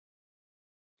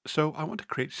So I want to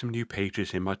create some new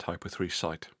pages in my TYPO3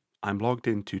 site. I'm logged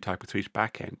into TYPO3's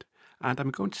backend, and I'm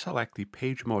going to select the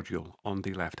page module on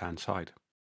the left-hand side.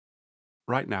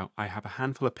 Right now, I have a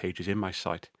handful of pages in my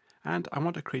site, and I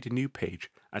want to create a new page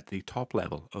at the top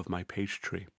level of my page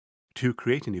tree. To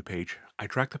create a new page, I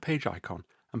drag the page icon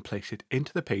and place it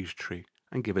into the page tree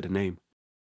and give it a name.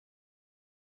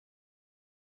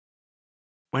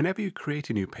 Whenever you create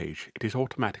a new page, it is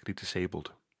automatically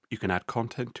disabled. You can add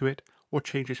content to it or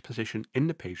change its position in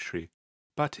the page tree,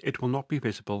 but it will not be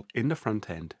visible in the front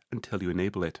end until you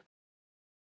enable it.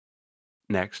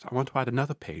 Next, I want to add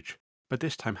another page, but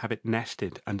this time have it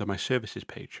nested under my services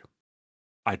page.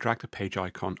 I drag the page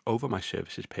icon over my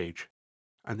services page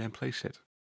and then place it.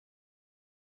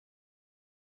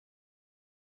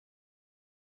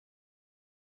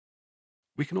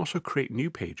 We can also create new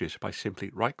pages by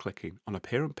simply right-clicking on a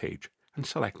parent page and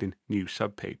selecting New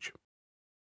Subpage.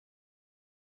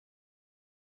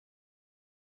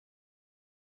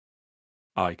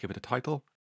 I give it a title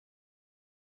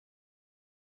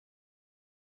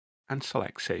and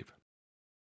select Save.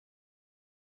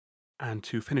 And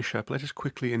to finish up, let us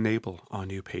quickly enable our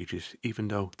new pages, even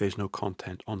though there's no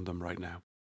content on them right now.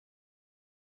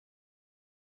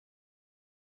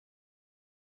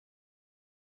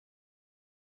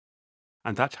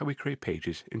 And that's how we create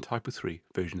pages in TYPO3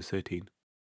 version 13.